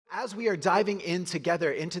As we are diving in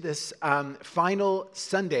together into this final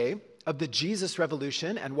Sunday of the Jesus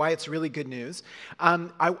Revolution and why it's really good news,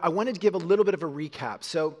 I wanted to give a little bit of a recap.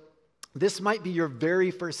 So this might be your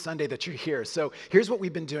very first Sunday that you're here. So here's what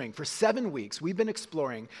we've been doing. For 7 weeks, we've been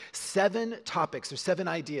exploring 7 topics or 7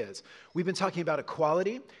 ideas. We've been talking about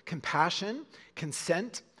equality, compassion,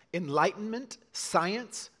 consent, enlightenment,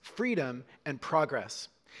 science, freedom, and progress.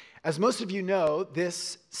 As most of you know,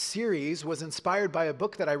 this series was inspired by a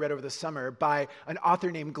book that I read over the summer by an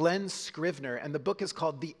author named Glen Scrivener, and the book is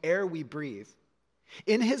called The Air We Breathe.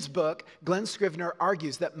 In his book, Glen Scrivener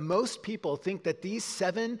argues that most people think that these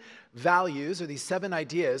 7 values or these 7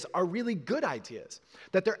 ideas are really good ideas,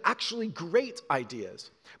 that they're actually great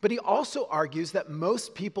ideas. But he also argues that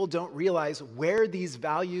most people don't realize where these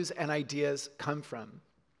values and ideas come from.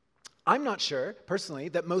 I'm not sure, personally,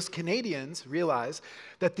 that most Canadians realize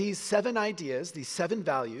that these 7 ideas, these 7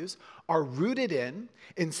 values, are rooted in,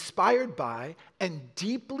 inspired by, and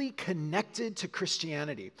deeply connected to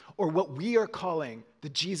Christianity, or what we are calling the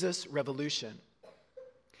Jesus Revolution.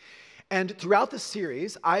 And throughout the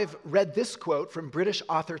series, I've read this quote from British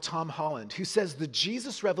author Tom Holland, who says the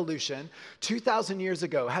Jesus Revolution 2,000 years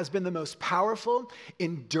ago has been the most powerful,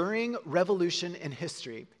 enduring revolution in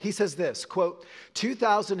history. He says this, quote,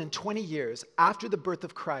 2,020 years after the birth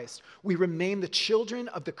of Christ, we remain the children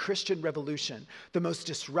of the Christian Revolution, the most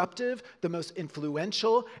disruptive, the most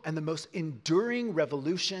influential, and the most enduring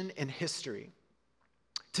revolution in history.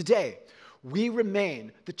 Today, we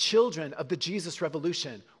remain the children of the Jesus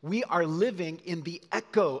Revolution. We are living in the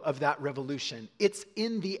echo of that revolution. It's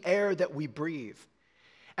in the air that we breathe.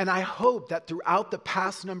 And I hope that throughout the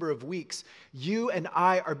past number of weeks, you and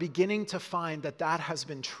I are beginning to find that that has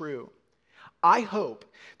been true. I hope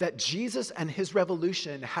that Jesus and his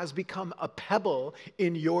revolution has become a pebble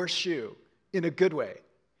in your shoe, in a good way.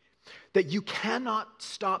 That you cannot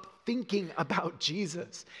stop thinking about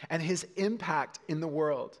Jesus and his impact in the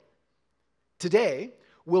world. Today,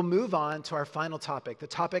 we'll move on to our final topic, the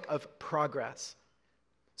topic of progress.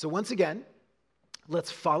 So once again,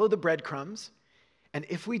 let's follow the breadcrumbs, and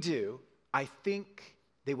if we do, I think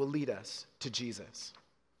they will lead us to Jesus.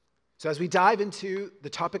 So as we dive into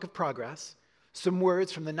the topic of progress, some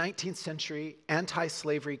words from the 19th century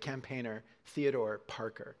anti-slavery campaigner Theodore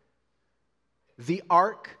Parker. The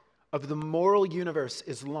arc of the moral universe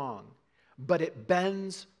is long, but it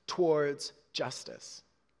bends towards justice.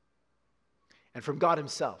 And from God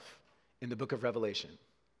himself in the book of Revelation,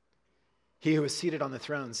 he who is seated on the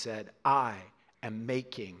throne said, I am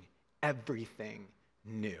making everything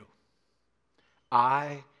new.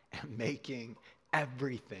 I am making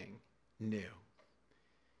everything new.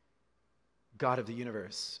 God of the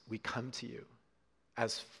universe, we come to you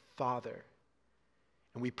as Father,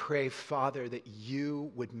 and we pray, Father, that you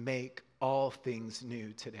would make all things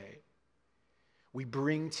new today. We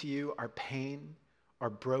bring to you our pain, our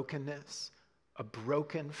brokenness, a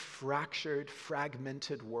broken, fractured,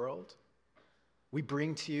 fragmented world. We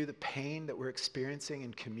bring to you the pain that we're experiencing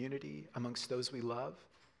in community amongst those we love.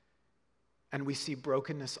 And we see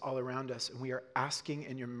brokenness all around us, and we are asking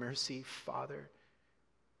in your mercy, Father,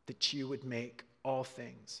 that you would make all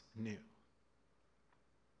things new.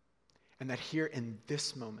 And that here in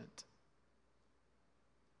this moment,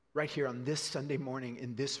 right here on this Sunday morning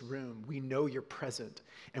in this room, we know you're present.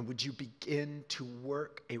 And would you begin to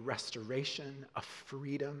work a restoration, a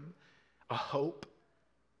freedom, a hope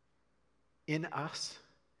in us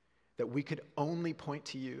that we could only point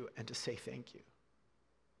to you and to say thank you.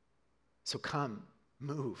 So come,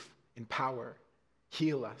 move, empower,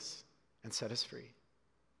 heal us, and set us free.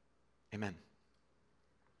 Amen.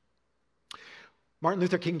 Martin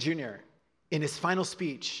Luther King Jr., in his final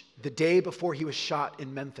speech, the day before he was shot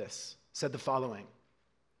in Memphis, said the following: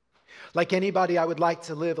 like anybody, I would like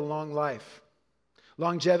to live a long life.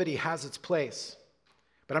 Longevity has its place,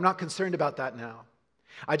 but I'm not concerned about that now.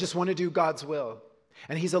 I just want to do God's will.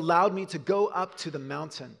 And he's allowed me to go up to the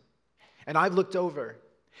mountain. And I've looked over,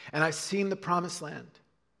 and I've seen the promised land.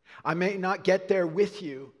 I may not get there with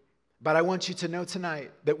you, but I want you to know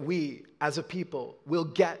tonight that we, as a people, will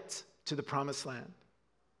get to the promised land.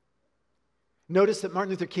 Notice that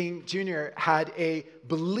Martin Luther King Jr. had a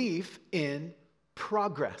belief in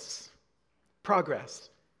progress. Progress.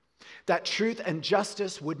 That truth and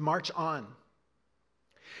justice would march on.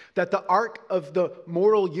 That the arc of the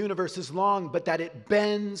moral universe is long, but that it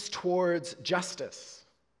bends towards justice.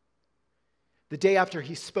 The day after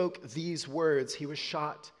he spoke these words, he was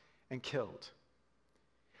shot and killed.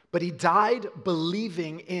 But he died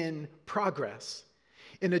believing in progress,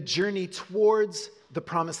 in a journey towards the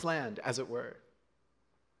promised land, as it were.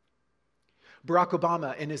 Barack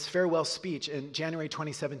Obama, in his farewell speech in January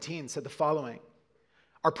 2017, said the following: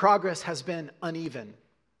 "Our progress has been uneven,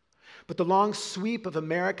 but the long sweep of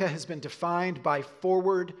America has been defined by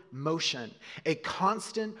forward motion, a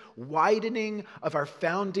constant widening of our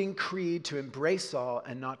founding creed to embrace all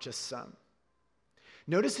and not just some."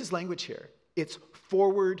 Notice his language here. It's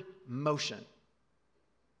forward motion.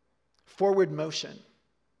 Forward motion.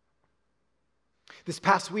 This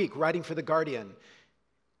past week, writing for The Guardian,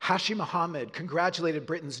 Hashim Mohammed congratulated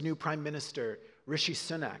Britain's new Prime Minister, Rishi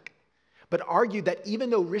Sunak, but argued that even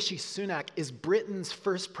though Rishi Sunak is Britain's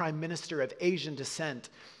first Prime Minister of Asian descent,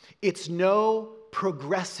 it's no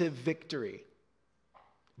progressive victory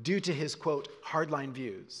due to his, quote, hardline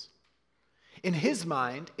views. In his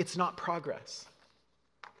mind, it's not progress.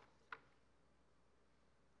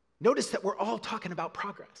 Notice that we're all talking about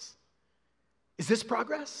progress. Is this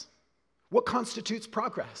progress? What constitutes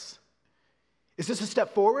progress? Is this a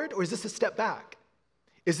step forward or is this a step back?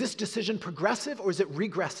 Is this decision progressive or is it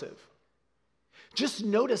regressive? Just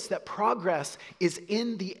notice that progress is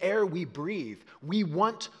in the air we breathe. We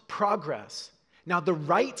want progress. Now, the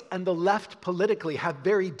right and the left politically have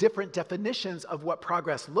very different definitions of what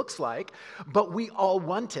progress looks like, but we all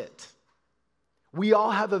want it. We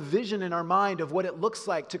all have a vision in our mind of what it looks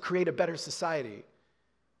like to create a better society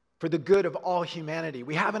for the good of all humanity.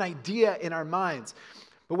 We have an idea in our minds.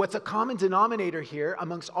 But what's a common denominator here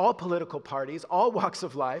amongst all political parties, all walks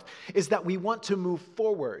of life, is that we want to move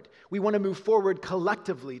forward. We want to move forward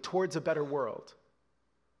collectively towards a better world.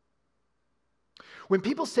 When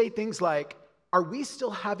people say things like, "Are we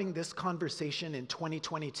still having this conversation in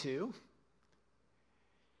 2022?"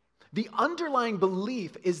 the underlying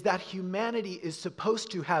belief is that humanity is supposed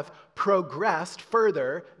to have progressed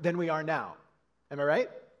further than we are now. Am I right?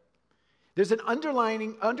 There's an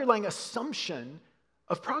underlying assumption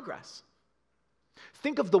of progress.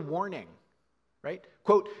 Think of the warning, right?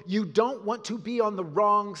 Quote, "You don't want to be on the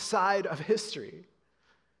wrong side of history."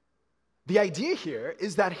 The idea here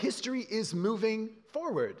is that history is moving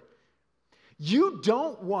forward. You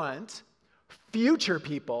don't want future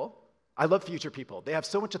people. I love future people. They have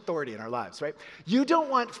so much authority in our lives, right? You don't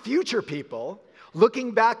want future people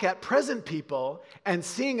looking back at present people and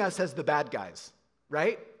seeing us as the bad guys,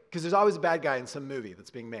 right? Because there's always a bad guy in some movie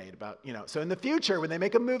that's being made about, So in the future, when they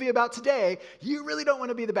make a movie about today, you really don't want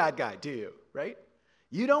to be the bad guy, do you, right?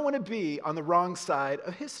 You don't want to be on the wrong side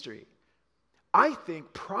of history. I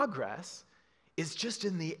think progress is just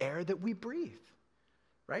in the air that we breathe,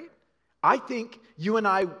 right? I think you and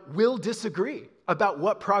I will disagree about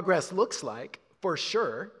what progress looks like, for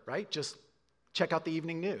sure, right? Just check out the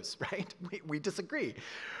evening news, right? We disagree.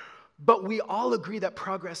 But we all agree that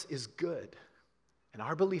progress is good. And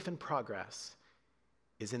our belief in progress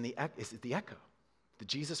is the echo, the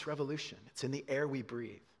Jesus revolution. It's in the air we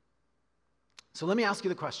breathe. So let me ask you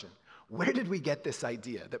the question. Where did we get this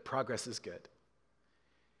idea that progress is good?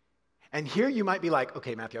 And here you might be like,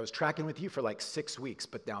 "Okay, Matthew, I was tracking with you for like 6 weeks,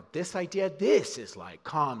 but now this idea, this is like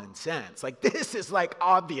common sense. Like this is like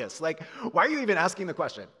obvious. Like, why are you even asking the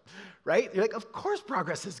question?" Right? You're like, of course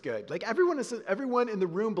progress is good. Like everyone in the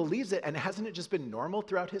room believes it, and hasn't it just been normal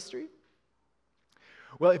throughout history?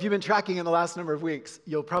 Well, if you've been tracking in the last number of weeks,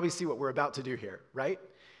 you'll probably see what we're about to do here, right?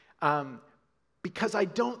 Because I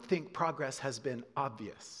don't think progress has been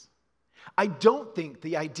obvious. I don't think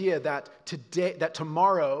the idea that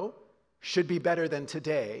tomorrow should be better than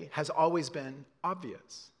today has always been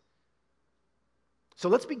obvious. So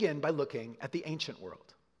let's begin by looking at the ancient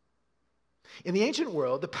world. In the ancient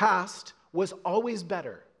world, the past was always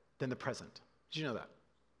better than the present. Did you know that?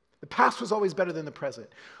 The past was always better than the present.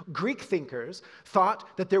 Greek thinkers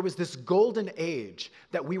thought that there was this golden age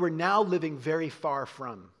that we were now living very far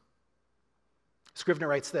from. Scrivener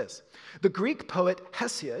writes this: "The Greek poet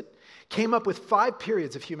Hesiod came up with 5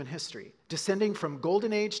 periods of human history, descending from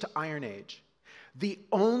Golden Age to Iron Age. The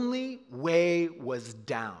only way was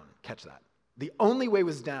down." Catch that. The only way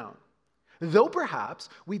was down. Though perhaps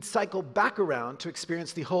we'd cycle back around to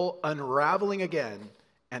experience the whole unraveling again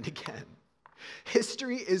and again.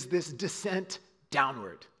 History is this descent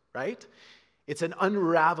downward, right? It's an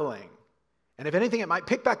unraveling. And if anything, it might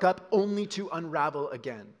pick back up only to unravel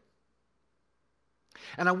again.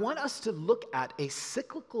 And I want us to look at a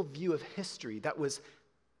cyclical view of history that was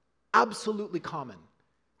absolutely common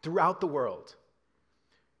throughout the world.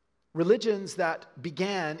 Religions that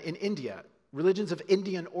began in India, religions of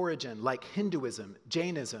Indian origin like Hinduism,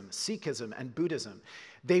 Jainism, Sikhism, and Buddhism,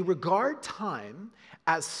 they regard time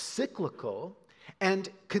as cyclical and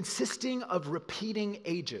consisting of repeating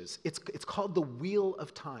ages. It's called the wheel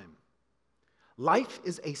of time. Life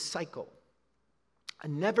is a cycle. a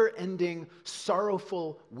never-ending,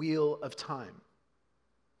 sorrowful wheel of time.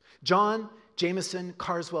 John Jameson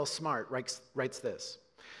Carswell Smart writes this: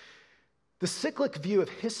 "The cyclic view of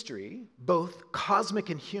history, both cosmic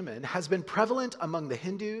and human, has been prevalent among the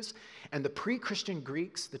Hindus and the pre-Christian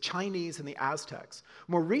Greeks, the Chinese, and the Aztecs.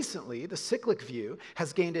 More recently, the cyclic view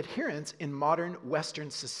has gained adherence in modern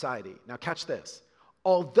Western society." Now catch this.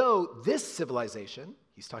 "Although this civilization,"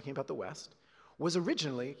 he's talking about the West, "was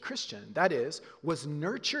originally Christian, that is, was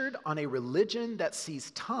nurtured on a religion that sees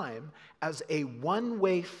time as a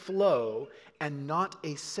one-way flow and not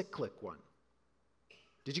a cyclic one."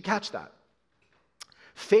 Did you catch that?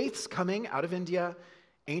 Faiths coming out of India,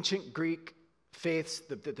 ancient Greek faiths,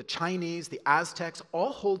 the Chinese, the Aztecs,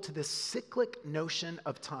 all hold to this cyclic notion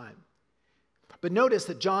of time. But notice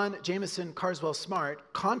that John Jameson Carswell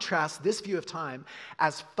Smart contrasts this view of time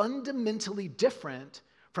as fundamentally different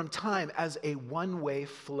from time as a one-way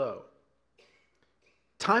flow.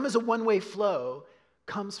 Time as a one-way flow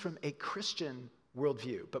comes from a Christian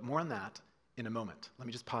worldview, but more on that in a moment. Let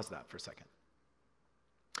me just pause that for a second.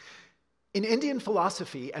 In Indian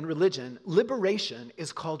philosophy and religion, liberation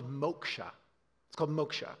is called moksha. It's called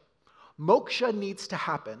moksha. Moksha needs to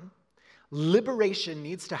happen, liberation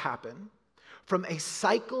needs to happen from a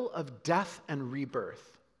cycle of death and rebirth.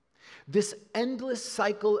 This endless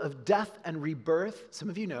cycle of death and rebirth, some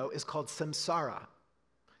of you know, is called samsara.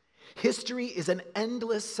 History is an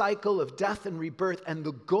endless cycle of death and rebirth, and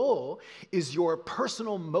the goal is your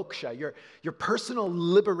personal moksha, your personal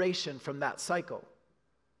liberation from that cycle.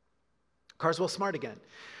 Carswell Smart again.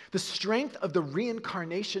 "The strength of the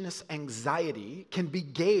reincarnationist anxiety can be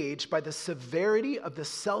gauged by the severity of the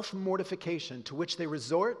self-mortification to which they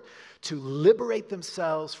resort to liberate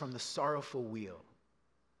themselves from the sorrowful wheel."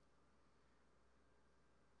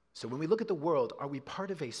 So when we look at the world, are we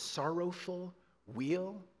part of a sorrowful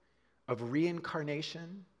wheel of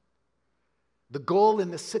reincarnation? The goal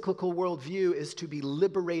in the cyclical worldview is to be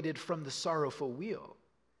liberated from the sorrowful wheel.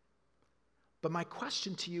 But my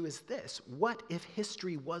question to you is this: what if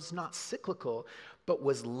history was not cyclical, but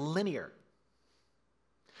was linear?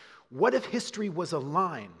 What if history was a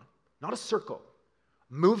line, not a circle,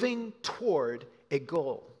 moving toward a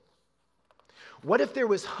goal? What if there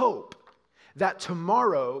was hope that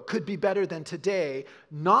tomorrow could be better than today,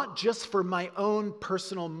 not just for my own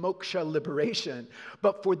personal moksha liberation,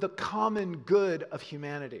 but for the common good of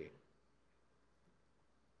humanity?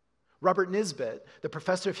 Robert Nisbet, the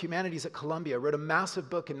professor of humanities at Columbia, wrote a massive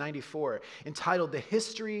book in '94 entitled "The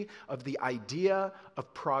History of the Idea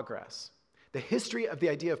of Progress." The History of the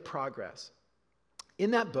Idea of Progress. In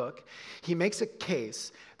that book, he makes a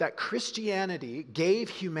case that Christianity gave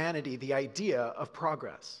humanity the idea of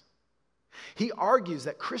progress. He argues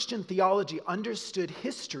that Christian theology understood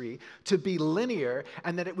history to be linear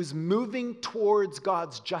and that it was moving towards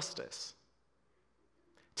God's justice.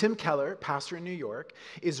 Tim Keller, pastor in New York,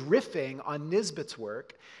 is riffing on Nisbet's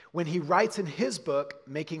work when he writes in his book,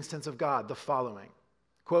 Making Sense of God, the following,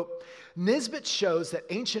 quote, "Nisbet shows that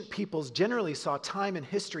ancient peoples generally saw time and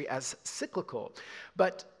history as cyclical,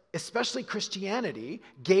 but especially Christianity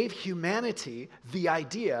gave humanity the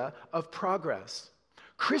idea of progress.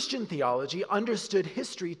 Christian theology understood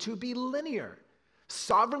history to be linear,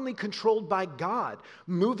 sovereignly controlled by God,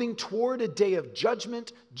 moving toward a day of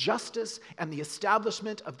judgment, justice, and the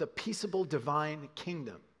establishment of the peaceable divine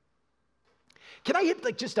kingdom." Can I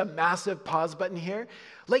hit just a massive pause button here?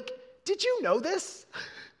 Did you know this?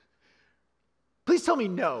 Please tell me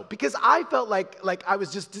no, because I felt like I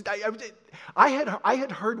was just, I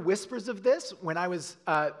had heard whispers of this when I was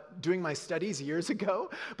doing my studies years ago,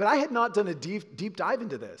 but I had not done a deep dive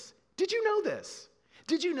into this. Did you know this?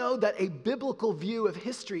 Did you know that a biblical view of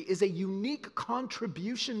history is a unique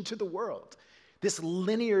contribution to the world? This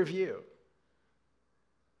linear view.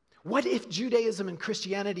 What if Judaism and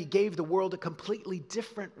Christianity gave the world a completely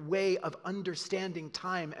different way of understanding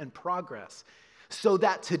time and progress, so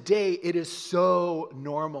that today it is so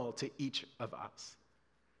normal to each of us?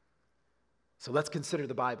 So let's consider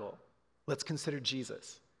the Bible. Let's consider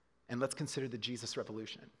Jesus. And let's consider the Jesus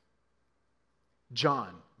Revolution.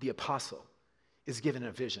 John, the apostle, is given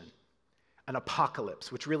a vision, an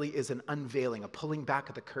apocalypse, which really is an unveiling, a pulling back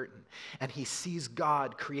of the curtain. And he sees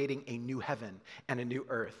God creating a new heaven and a new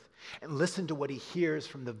earth. And listen to what he hears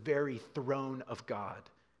from the very throne of God.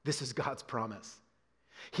 This is God's promise.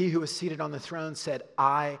 He who is seated on the throne said,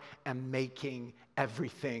 "I am making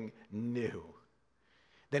everything new."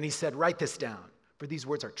 Then he said, "Write this down, for these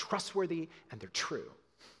words are trustworthy and they're true."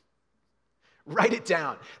 Write it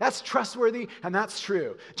down. That's trustworthy and that's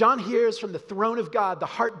true. John hears from the throne of God, the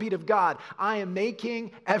heartbeat of God, I am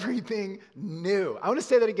making everything new. I want to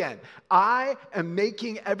say that again. I am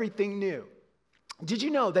making everything new. Did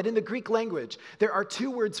you know that in the Greek language, there are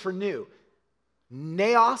two words for new,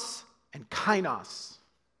 neos and kainos?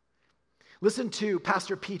 Listen to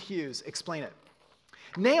Pastor Pete Hughes explain it.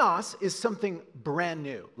 Neos is something brand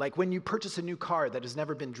new, like when you purchase a new car that has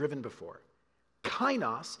never been driven before.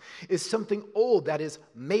 Kainos is something old that is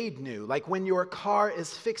made new, like when your car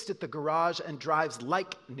is fixed at the garage and drives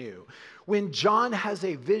like new. When John has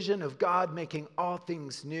a vision of God making all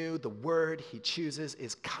things new, the word he chooses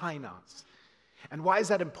is kainos. And why is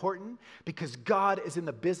that important? Because God is in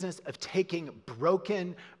the business of taking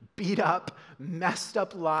broken, beat up, messed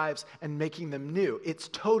up lives and making them new. It's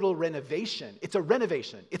total renovation. It's a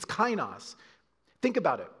renovation. It's kainos. Think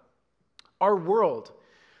about it. Our world,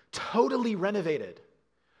 totally renovated,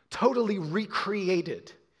 totally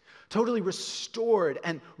recreated, totally restored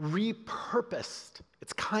and repurposed.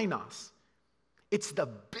 It's kainos. It's the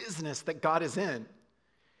business that God is in.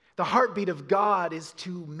 The heartbeat of God is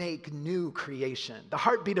to make new creation. The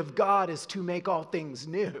heartbeat of God is to make all things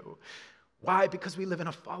new. Why? Because we live in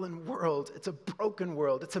a fallen world. It's a broken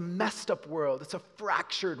world. It's a messed up world. It's a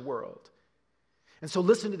fractured world. And so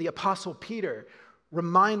listen to the Apostle Peter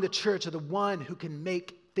remind the church of the one who can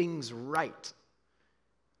make things right.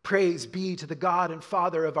 Praise be to the God and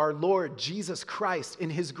Father of our Lord Jesus Christ. In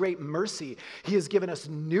his great mercy, he has given us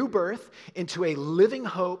new birth into a living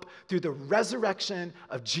hope through the resurrection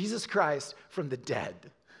of Jesus Christ from the dead.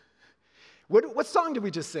 What song did we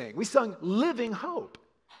just sing? We sung Living Hope,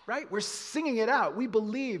 right? We're singing it out. We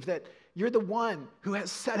believe that you're the one who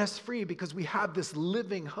has set us free because we have this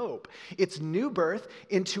living hope. It's new birth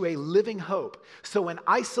into a living hope. So an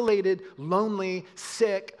isolated, lonely,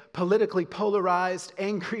 sick, politically polarized,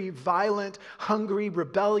 angry, violent, hungry,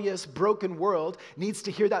 rebellious, broken world needs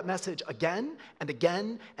to hear that message again and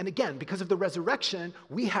again and again. Because of the resurrection,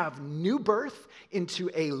 we have new birth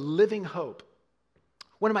into a living hope.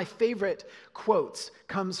 One of my favorite quotes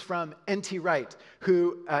comes from N.T. Wright,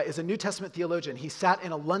 who is a New Testament theologian. He sat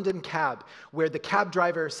in a London cab where the cab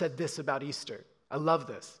driver said this about Easter. I love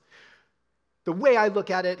this. The way I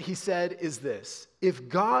look at it, he said, is this. If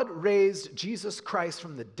God raised Jesus Christ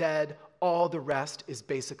from the dead, all the rest is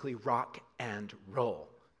basically rock and roll.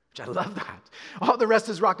 Which I love that. All the rest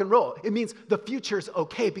is rock and roll. It means the future's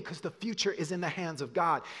okay because the future is in the hands of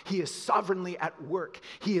God. He is sovereignly at work.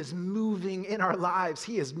 He is moving in our lives.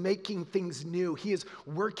 He is making things new. He is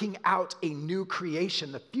working out a new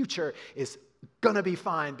creation. The future is going to be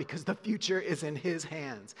fine because the future is in his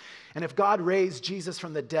hands. And if God raised Jesus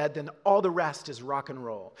from the dead, then all the rest is rock and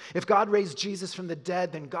roll. If God raised Jesus from the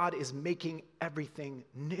dead, then God is making everything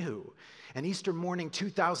new. And Easter morning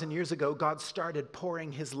 2,000 years ago, God started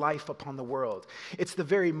pouring his life upon the world. It's the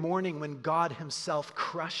very morning when God himself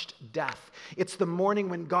crushed death. It's the morning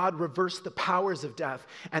when God reversed the powers of death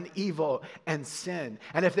and evil and sin.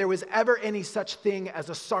 And if there was ever any such thing as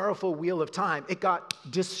a sorrowful wheel of time, it got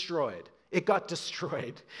destroyed. It got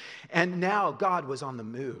destroyed. And now God was on the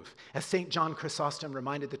move. As St. John Chrysostom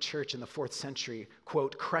reminded the church in the 4th century,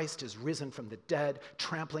 quote, Christ is risen from the dead,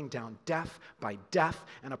 trampling down death by death,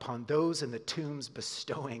 and upon those in the tombs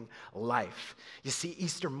bestowing life. You see,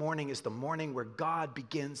 Easter morning is the morning where God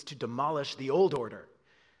begins to demolish the old order,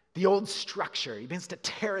 the old structure. He begins to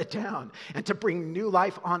tear it down and to bring new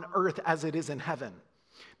life on earth as it is in heaven.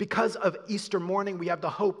 Because of Easter morning, we have the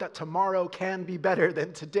hope that tomorrow can be better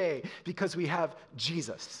than today because we have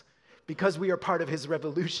Jesus, because we are part of his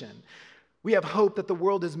revolution. We have hope that the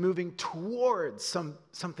world is moving towards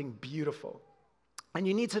something beautiful. And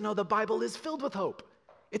you need to know the Bible is filled with hope.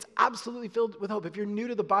 It's absolutely filled with hope. If you're new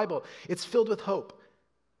to the Bible, it's filled with hope.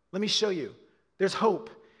 Let me show you. There's hope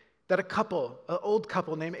that an old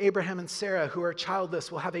couple named Abraham and Sarah who are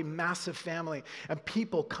childless will have a massive family and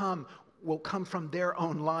people will come from their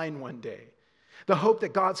own line one day. The hope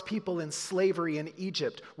that God's people in slavery in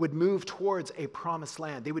Egypt would move towards a promised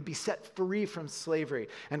land. They would be set free from slavery,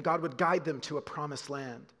 and God would guide them to a promised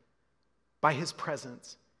land by his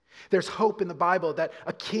presence. There's hope in the Bible that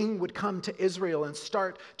a king would come to Israel and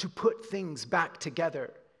start to put things back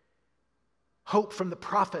together. Hope from the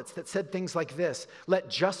prophets that said things like this: let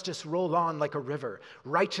justice roll on like a river,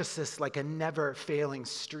 righteousness like a never-failing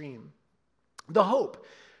stream. The hope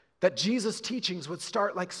that Jesus' teachings would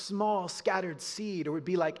start like small scattered seed, or would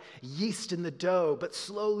be like yeast in the dough, but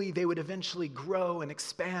slowly they would eventually grow and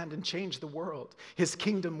expand and change the world. His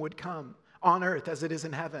kingdom would come on earth as it is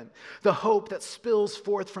in heaven. The hope that spills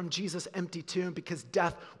forth from Jesus' empty tomb because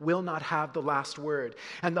death will not have the last word.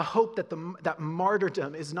 And the hope that that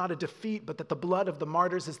martyrdom is not a defeat, but that the blood of the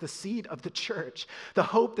martyrs is the seed of the church. The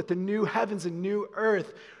hope that the new heavens and new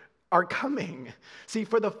earth are coming. See,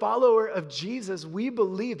 for the follower of Jesus, we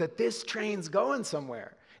believe that this train's going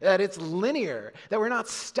somewhere, that it's linear, that we're not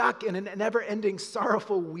stuck in a never-ending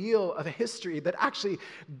sorrowful wheel of history, that actually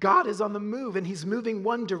God is on the move and he's moving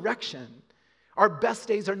one direction. Our best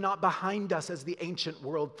days are not behind us as the ancient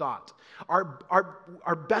world thought.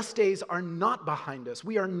 Our best days are not behind us.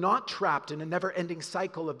 We are not trapped in a never-ending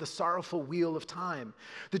cycle of the sorrowful wheel of time.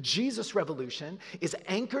 The Jesus revolution is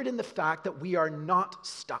anchored in the fact that we are not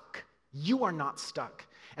stuck. You are not stuck.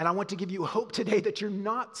 And I want to give you hope today that you're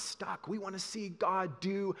not stuck. We want to see God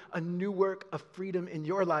do a new work of freedom in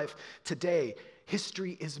your life today.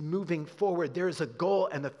 History is moving forward. There is a goal,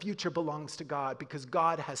 and the future belongs to God because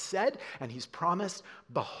God has said and he's promised,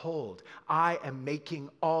 behold, I am making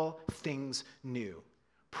all things new.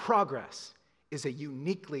 Progress is a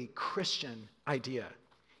uniquely Christian idea.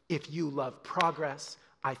 If you love progress,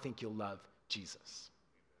 I think you'll love Jesus.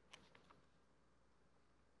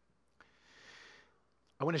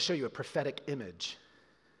 I want to show you a prophetic image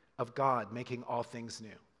of God making all things new.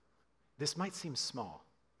 This might seem small.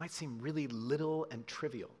 Might seem really little and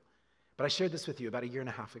trivial, but I shared this with you about 1.5 years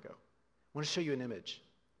ago. I want to show you an image.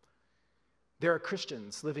 There are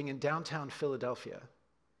Christians living in downtown Philadelphia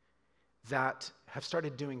that have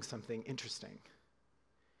started doing something interesting.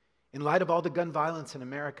 In light of all the gun violence in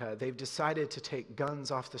America, they've decided to take guns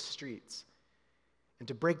off the streets and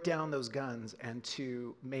to break down those guns and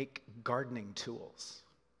to make gardening tools.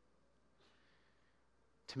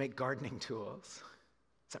 To make gardening tools.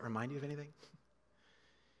 Does that remind you of anything?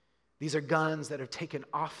 These are guns that are taken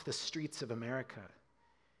off the streets of America,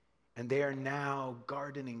 and they are now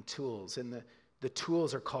gardening tools. And the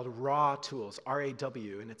tools are called raw tools,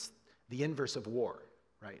 R-A-W, and it's the inverse of war,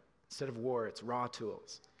 right? Instead of war, it's raw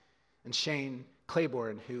tools. And Shane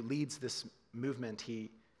Claiborne, who leads this movement, he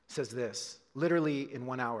says this, literally in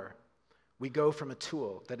 1 hour, we go from a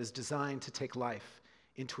tool that is designed to take life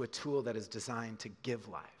into a tool that is designed to give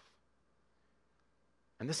life.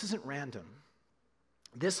 And this isn't random.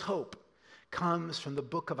 This hope comes from the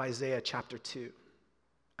book of Isaiah chapter 2.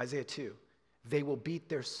 Isaiah 2. They will beat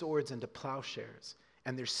their swords into plowshares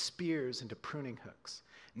and their spears into pruning hooks.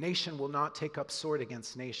 Nation will not take up sword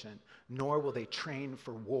against nation, nor will they train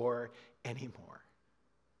for war anymore.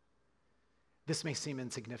 This may seem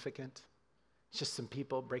insignificant. It's just some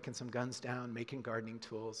people breaking some guns down, making gardening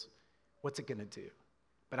tools. What's it going to do?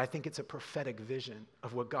 But I think it's a prophetic vision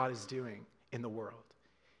of what God is doing in the world.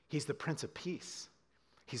 He's the Prince of Peace.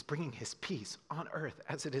 He's bringing his peace on earth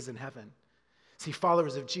as it is in heaven. See,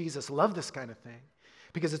 followers of Jesus love this kind of thing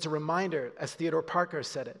because it's a reminder, as Theodore Parker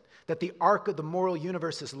said it, that the arc of the moral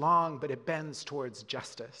universe is long, but it bends towards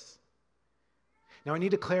justice. Now, I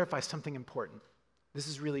need to clarify something important. This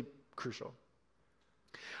is really crucial.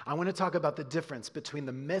 I want to talk about the difference between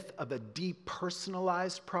the myth of a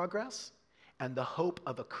depersonalized progress and the hope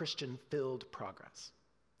of a Christian-filled progress.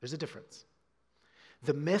 There's a difference.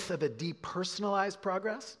 The myth of a depersonalized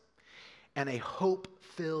progress and a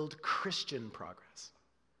hope-filled Christian progress.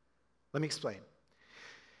 Let me explain.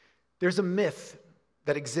 There's a myth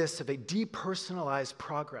that exists of a depersonalized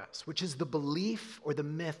progress, which is the belief or the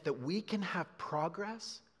myth that we can have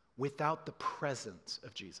progress without the presence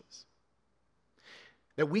of Jesus.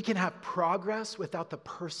 That we can have progress without the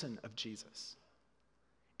person of Jesus.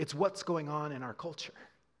 It's what's going on in our culture.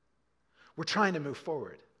 We're trying to move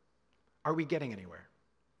forward. Are we getting anywhere?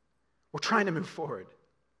 We're trying to move forward.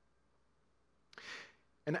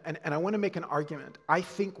 And I want to make an argument. I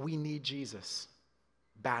think we need Jesus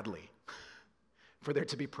badly for there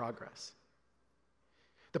to be progress.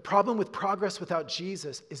 The problem with progress without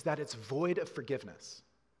Jesus is that it's void of forgiveness.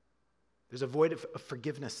 There's a void of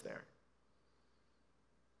forgiveness there.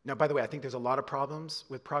 Now, by the way, I think there's a lot of problems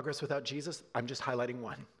with progress without Jesus. I'm just highlighting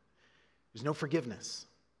one. There's no forgiveness.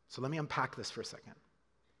 So let me unpack this for a second.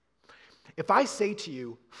 If I say to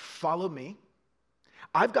you, follow me,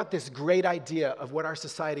 I've got this great idea of what our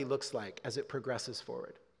society looks like as it progresses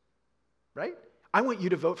forward, right? I want you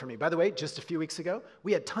to vote for me. By the way, just a few weeks ago,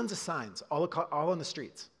 we had tons of signs all on the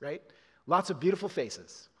streets, right? Lots of beautiful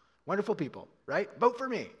faces, wonderful people, right? Vote for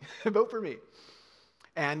me, vote for me.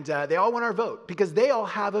 And they all want our vote because they all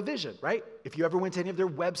have a vision, right? If you ever went to any of their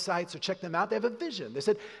websites or checked them out, they have a vision. They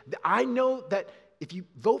said, I know that if you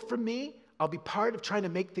vote for me, I'll be part of trying to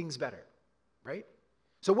make things better, right?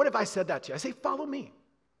 So what if I said that to you? I say, follow me.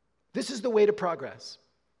 This is the way to progress.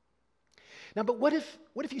 Now, but what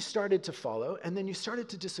if you started to follow and then you started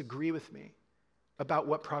to disagree with me about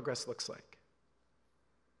what progress looks like?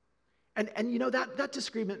 And that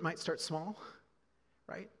disagreement might start small,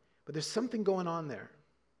 right? But there's something going on there.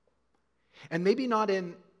 And maybe not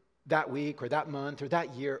in that week or that month or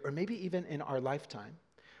that year, or maybe even in our lifetime,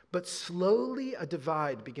 but slowly a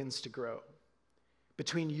divide begins to grow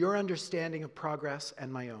between your understanding of progress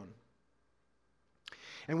and my own.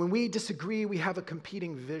 And when we disagree, we have a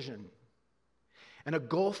competing vision, and a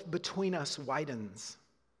gulf between us widens.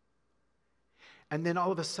 And then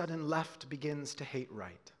all of a sudden, left begins to hate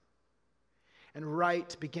right, and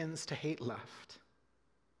right begins to hate left.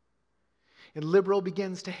 And liberal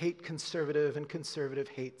begins to hate conservative, and conservative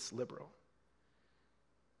hates liberal.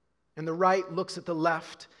 And the right looks at the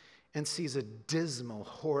left and sees a dismal,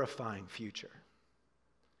 horrifying future.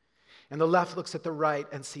 And the left looks at the right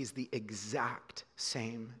and sees the exact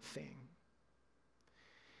same thing.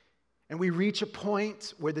 And we reach a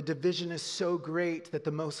point where the division is so great that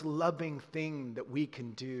the most loving thing that we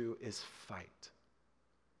can do is fight.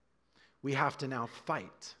 We have to now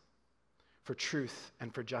fight for truth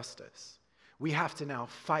and for justice. We have to now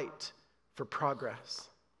fight for progress.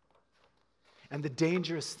 And the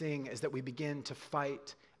dangerous thing is that we begin to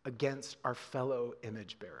fight against our fellow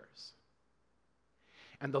image bearers.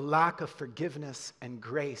 And the lack of forgiveness and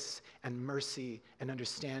grace and mercy and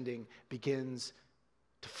understanding begins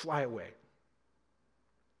to fly away,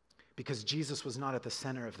 because Jesus was not at the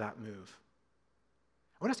center of that move.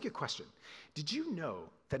 I want to ask you a question. Did you know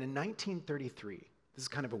that in 1933, this is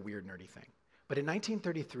kind of a weird, nerdy thing, but in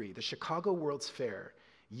 1933, the Chicago World's Fair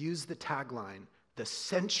used the tagline, "The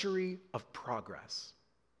Century of Progress."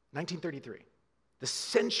 1933, the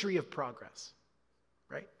century of progress,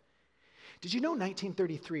 right? Did you know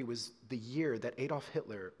 1933 was the year that Adolf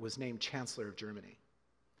Hitler was named Chancellor of Germany?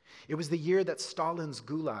 It was the year that Stalin's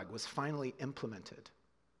Gulag was finally implemented.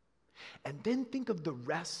 And then think of the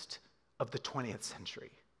rest of the 20th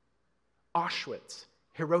century. Auschwitz,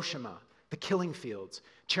 Hiroshima, the killing fields,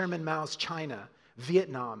 Chairman Mao's China,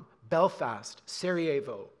 Vietnam, Belfast,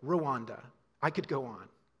 Sarajevo, Rwanda. I could go on.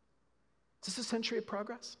 Is this a century of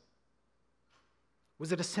progress?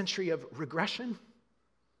 Was it a century of regression?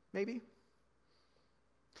 Maybe.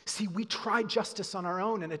 See, we try justice on our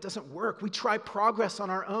own and it doesn't work. We try progress on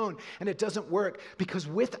our own and it doesn't work, because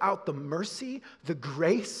without the mercy, the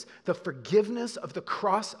grace, the forgiveness of the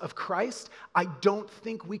cross of Christ, I don't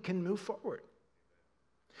think we can move forward.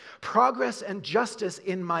 Progress and justice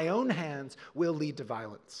in my own hands will lead to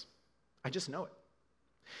violence. I just know it.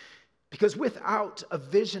 Because without a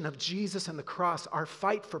vision of Jesus and the cross, our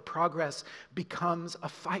fight for progress becomes a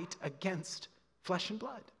fight against flesh and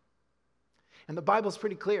blood. And the Bible's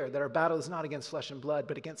pretty clear that our battle is not against flesh and blood,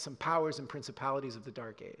 but against some powers and principalities of the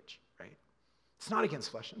dark age, right? It's not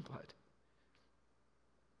against flesh and blood.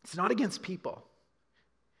 It's not against people.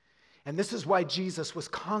 And this is why Jesus was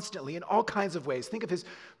constantly, in all kinds of ways, think of his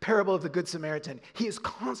parable of the Good Samaritan. He is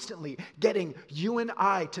constantly getting you and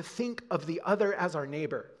I to think of the other as our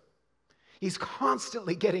neighbor. He's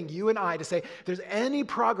constantly getting you and I to say, if there's any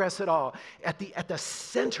progress at all, at the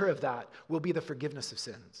center of that will be the forgiveness of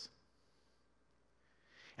sins.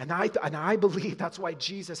 And I believe that's why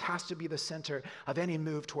Jesus has to be the center of any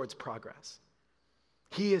move towards progress.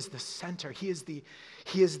 He is the center. He is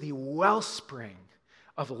the wellspring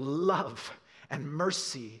of love and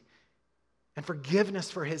mercy and forgiveness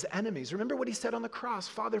for his enemies. Remember what he said on the cross,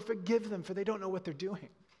 "Father, forgive them, for they don't know what they're doing."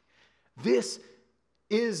 This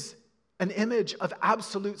is an image of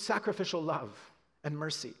absolute sacrificial love and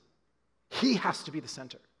mercy. He has to be the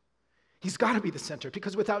center. He's got to be the center,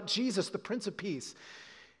 because without Jesus, the Prince of Peace,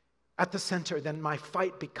 at the center, then my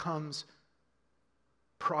fight becomes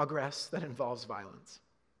progress that involves violence.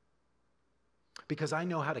 Because I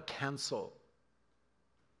know how to cancel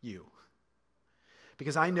you.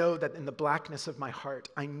 Because I know that in the blackness of my heart,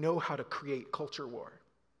 I know how to create culture war.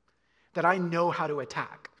 That I know how to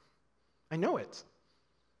attack. I know it.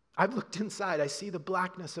 I've looked inside. I see the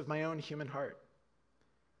blackness of my own human heart.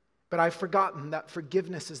 But I've forgotten that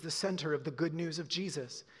forgiveness is the center of the good news of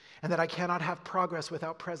Jesus, and that I cannot have progress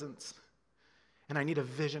without presence. And I need a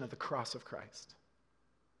vision of the cross of Christ.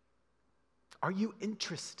 Are you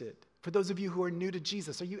interested? For those of you who are new to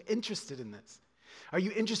Jesus, are you interested in this? Are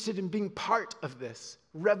you interested in being part of this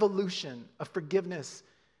revolution of forgiveness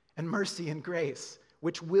and mercy and grace,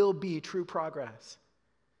 which will be true progress?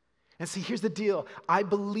 And see, here's the deal. I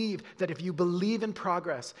believe that if you believe in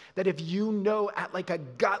progress, that if you know at like a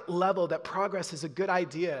gut level that progress is a good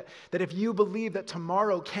idea, that if you believe that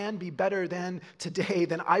tomorrow can be better than today,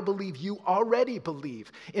 then I believe you already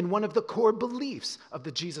believe in one of the core beliefs of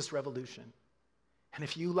the Jesus Revolution. And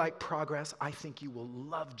if you like progress, I think you will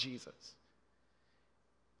love Jesus.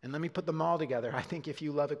 And let me put them all together. I think if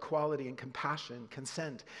you love equality and compassion,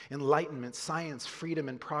 consent, enlightenment, science, freedom,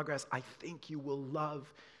 and progress, I think you will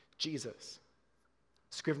love Jesus.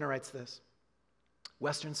 Scrivener writes this: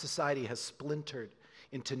 Western society has splintered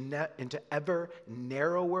into ever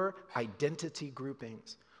narrower identity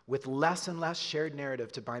groupings with less and less shared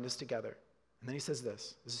narrative to bind us together. And then he says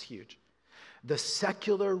this is huge. The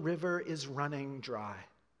secular river is running dry.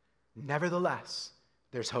 Nevertheless,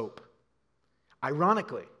 there's hope.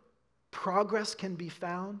 Ironically, progress can be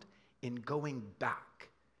found in going back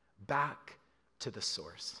to the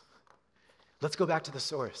source. Let's go back to the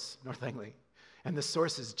source, North Langley. And the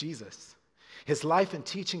source is Jesus. His life and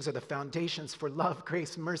teachings are the foundations for love,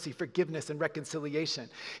 grace, mercy, forgiveness, and reconciliation.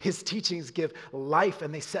 His teachings give life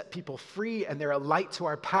and they set people free, and they're a light to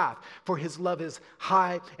our path. For his love is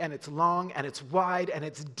high and it's long and it's wide and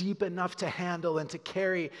it's deep enough to handle and to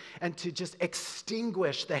carry and to just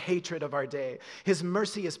extinguish the hatred of our day. His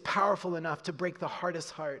mercy is powerful enough to break the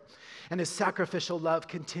hardest heart. And his sacrificial love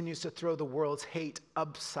continues to throw the world's hate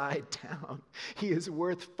upside down. He is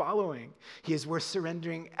worth following. He is worth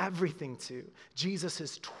surrendering everything to. Jesus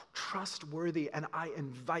is trustworthy, and I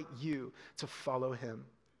invite you to follow him.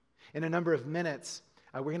 In a number of minutes,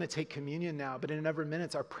 we're going to take communion now, but in a number of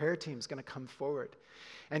minutes, our prayer team is going to come forward.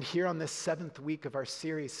 And here on this 7th week of our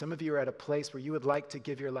series, some of you are at a place where you would like to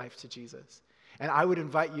give your life to Jesus. And I would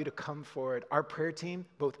invite you to come forward. Our prayer team,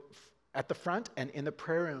 both at the front and in the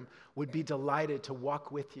prayer room, would be delighted to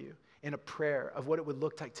walk with you in a prayer of what it would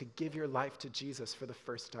look like to give your life to Jesus for the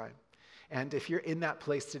first time. And if you're in that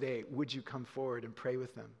place today, would you come forward and pray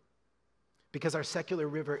with them? Because our secular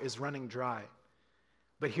river is running dry.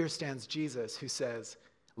 But here stands Jesus, who says,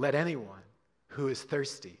 "Let anyone who is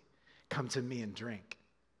thirsty come to me and drink.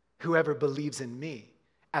 Whoever believes in me,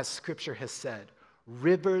 as Scripture has said,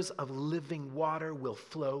 rivers of living water will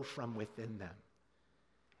flow from within them."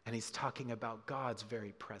 And he's talking about God's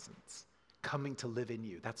very presence coming to live in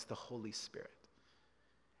you. That's the Holy Spirit.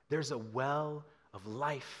 There's a well of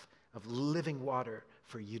life, of living water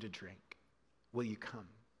for you to drink. Will you come?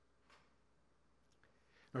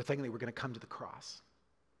 North Langley, we're going to come to the cross.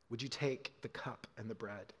 Would you take the cup and the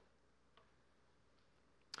bread?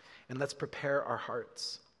 And let's prepare our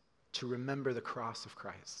hearts to remember the cross of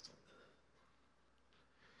Christ.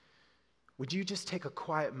 Would you just take a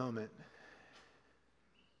quiet moment?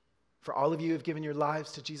 For all of you who have given your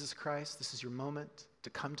lives to Jesus Christ, this is your moment to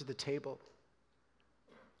come to the table.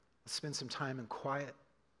 Let's spend some time in quiet.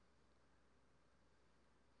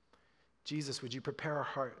 Jesus, would you prepare our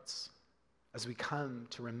hearts as we come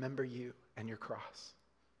to remember you and your cross?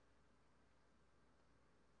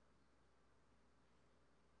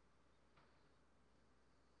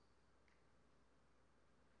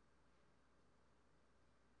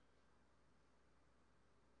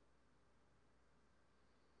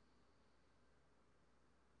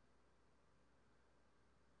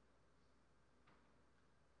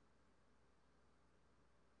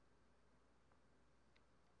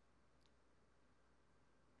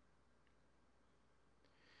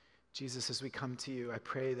 Jesus, as we come to you, I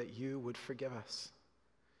pray that you would forgive us,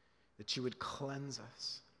 that you would cleanse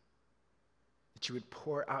us, that you would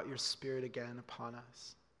pour out your Spirit again upon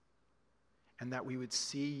us, and that we would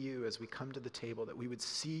see you as we come to the table, that we would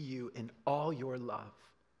see you in all your love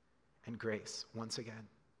and grace once again.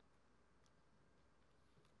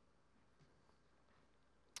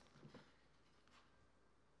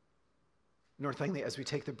 North Langley, as we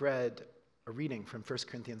take the bread, a reading from 1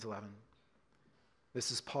 Corinthians 11. This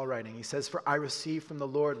is Paul writing. He says, "For I received from the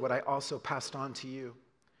Lord what I also passed on to you.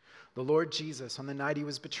 The Lord Jesus, on the night he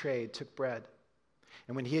was betrayed, took bread.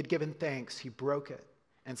 And when he had given thanks, he broke it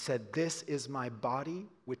and said, 'This is my body,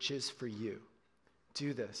 which is for you.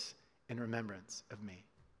 Do this in remembrance of me.'"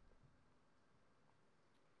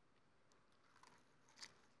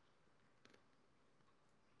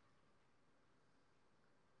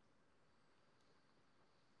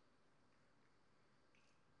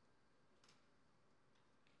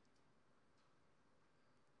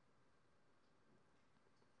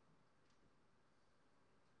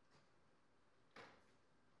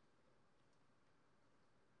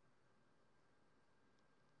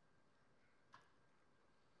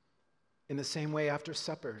 In the same way, after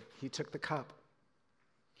supper, he took the cup,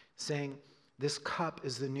 saying, "This cup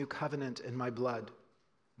is the new covenant in my blood.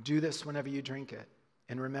 Do this whenever you drink it,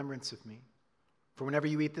 in remembrance of me. For whenever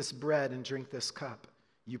you eat this bread and drink this cup,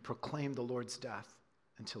 you proclaim the Lord's death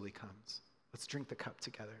until he comes." Let's drink the cup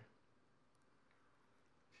together.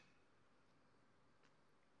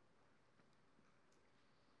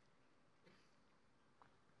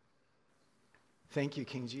 Thank you,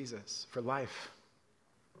 King Jesus, for life.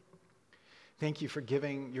 Thank you for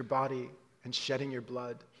giving your body and shedding your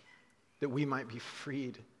blood that we might be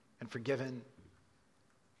freed and forgiven.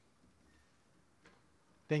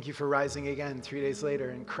 Thank you for rising again 3 days later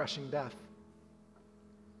and crushing death.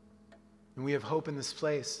 And we have hope in this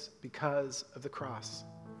place because of the cross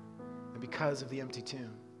and because of the empty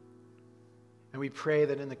tomb. And we pray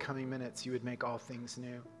that in the coming minutes you would make all things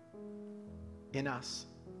new in us.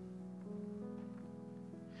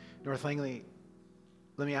 North Langley,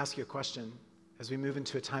 let me ask you a question as we move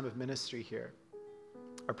into a time of ministry here.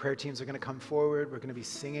 Our prayer teams are going to come forward. We're going to be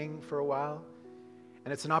singing for a while.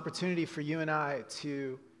 And it's an opportunity for you and I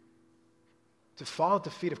to fall at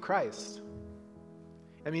the feet of Christ.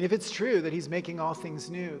 I mean, if it's true that he's making all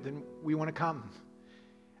things new, then we want to come.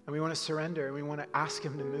 And we want to surrender, and we want to ask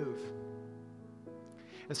him to move.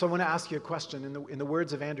 And so I want to ask you a question. In the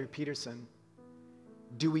words of Andrew Peterson,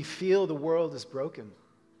 do we feel the world is broken?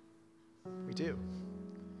 We do.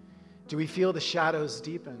 Do we feel the shadows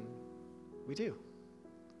deepen? We do.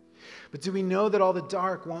 But do we know that all the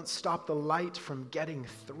dark won't stop the light from getting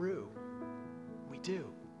through? We do.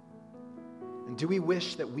 And do we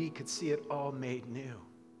wish that we could see it all made new?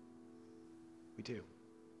 We do.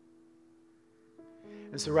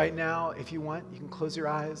 And so right now, if you want, you can close your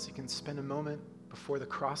eyes. You can spend a moment before the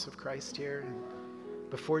cross of Christ here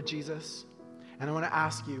and before Jesus. And I want to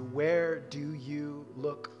ask you, where do you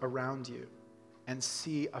look around you and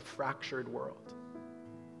see a fractured world?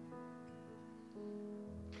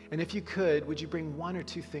 And if you could, would you bring one or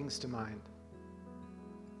two things to mind?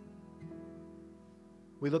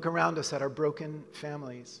 We look around us at our broken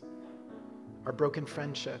families, our broken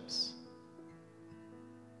friendships,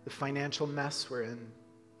 the financial mess we're in,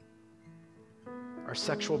 our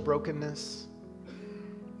sexual brokenness.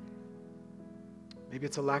 Maybe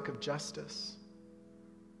it's a lack of justice.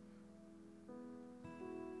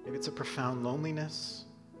 Maybe it's a profound loneliness,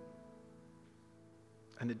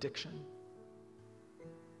 an addiction,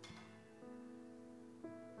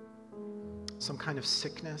 some kind of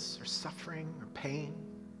sickness or suffering or pain,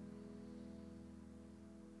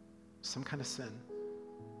 some kind of sin.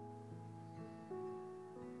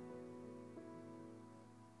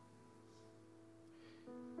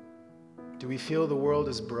 Do we feel the world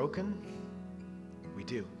is broken? We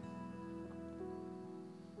do.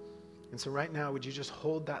 And so right now, would you just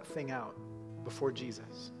hold that thing out before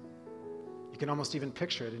Jesus? You can almost even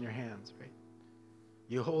picture it in your hands, right?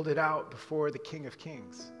 You hold it out before the King of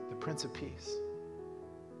Kings, the Prince of Peace.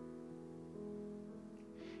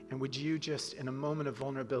 And would you just, in a moment of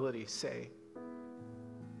vulnerability, say,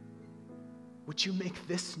 would you make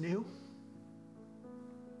this new?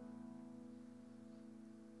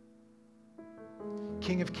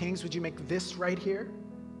 King of Kings, would you make this right here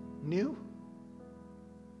new?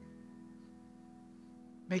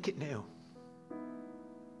 Make it new.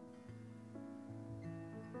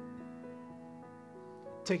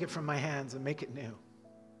 Take it from my hands and make it new.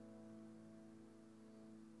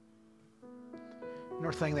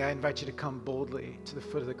 North Langley, I invite you to come boldly to the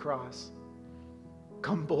foot of the cross.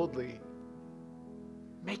 Come boldly.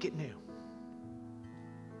 Make it new.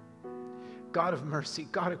 God of mercy,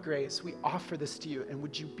 God of grace, we offer this to you, and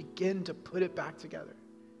would you begin to put it back together?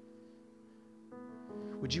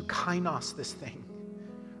 Would you kainos this thing,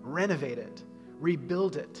 renovate it,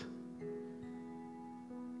 rebuild it?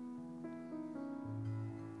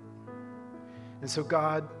 And so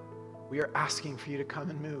God, we are asking for you to come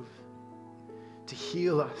and move, to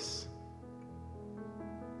heal us,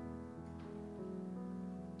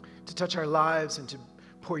 to touch our lives and to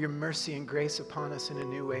pour your mercy and grace upon us in a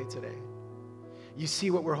new way today. You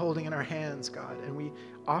see what we're holding in our hands, God, and we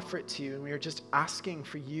offer it to you, and we are just asking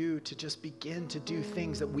for you to just begin to do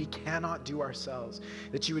things that we cannot do ourselves,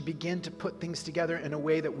 that you would begin to put things together in a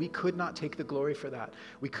way that we could not take the glory for that.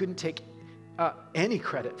 We couldn't take any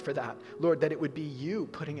credit for that, Lord, that it would be you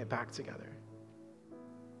putting it back together.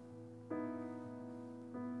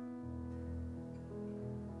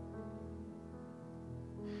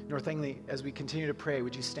 North Langley, as we continue to pray,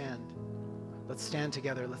 would you stand? Let's stand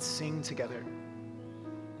together. Let's sing together.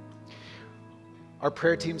 Our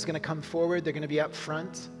prayer team's going to come forward. They're going to be up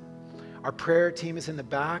front. Our prayer team is in the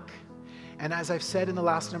back. And as I've said in the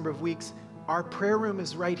last number of weeks, our prayer room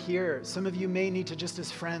is right here. Some of you may need to, just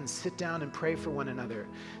as friends, sit down and pray for one another.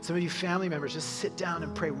 Some of you family members, just sit down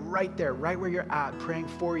and pray right there, right where you're at, praying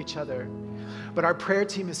for each other. But our prayer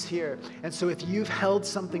team is here. And so if you've held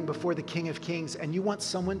something before the King of Kings and you want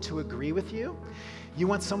someone to agree with you, you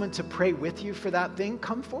want someone to pray with you for that thing,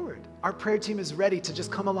 come forward. Our prayer team is ready to just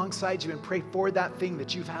come alongside you and pray for that thing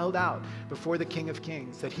that you've held out before the King of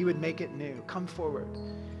Kings, that he would make it new. Come forward.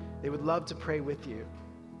 They would love to pray with you.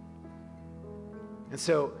 And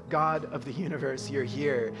so, God of the universe, you're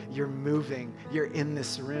here, you're moving, you're in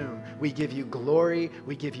this room. We give you glory,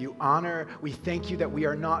 we give you honor. We thank you that we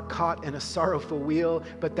are not caught in a sorrowful wheel,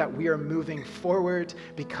 but that we are moving forward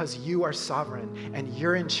because you are sovereign and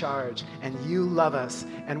you're in charge and you love us.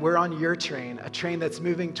 And we're on your train, a train that's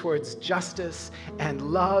moving towards justice and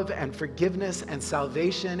love and forgiveness and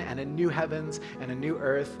salvation and a new heavens and a new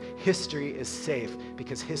earth. History is safe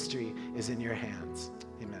because history is in your hands.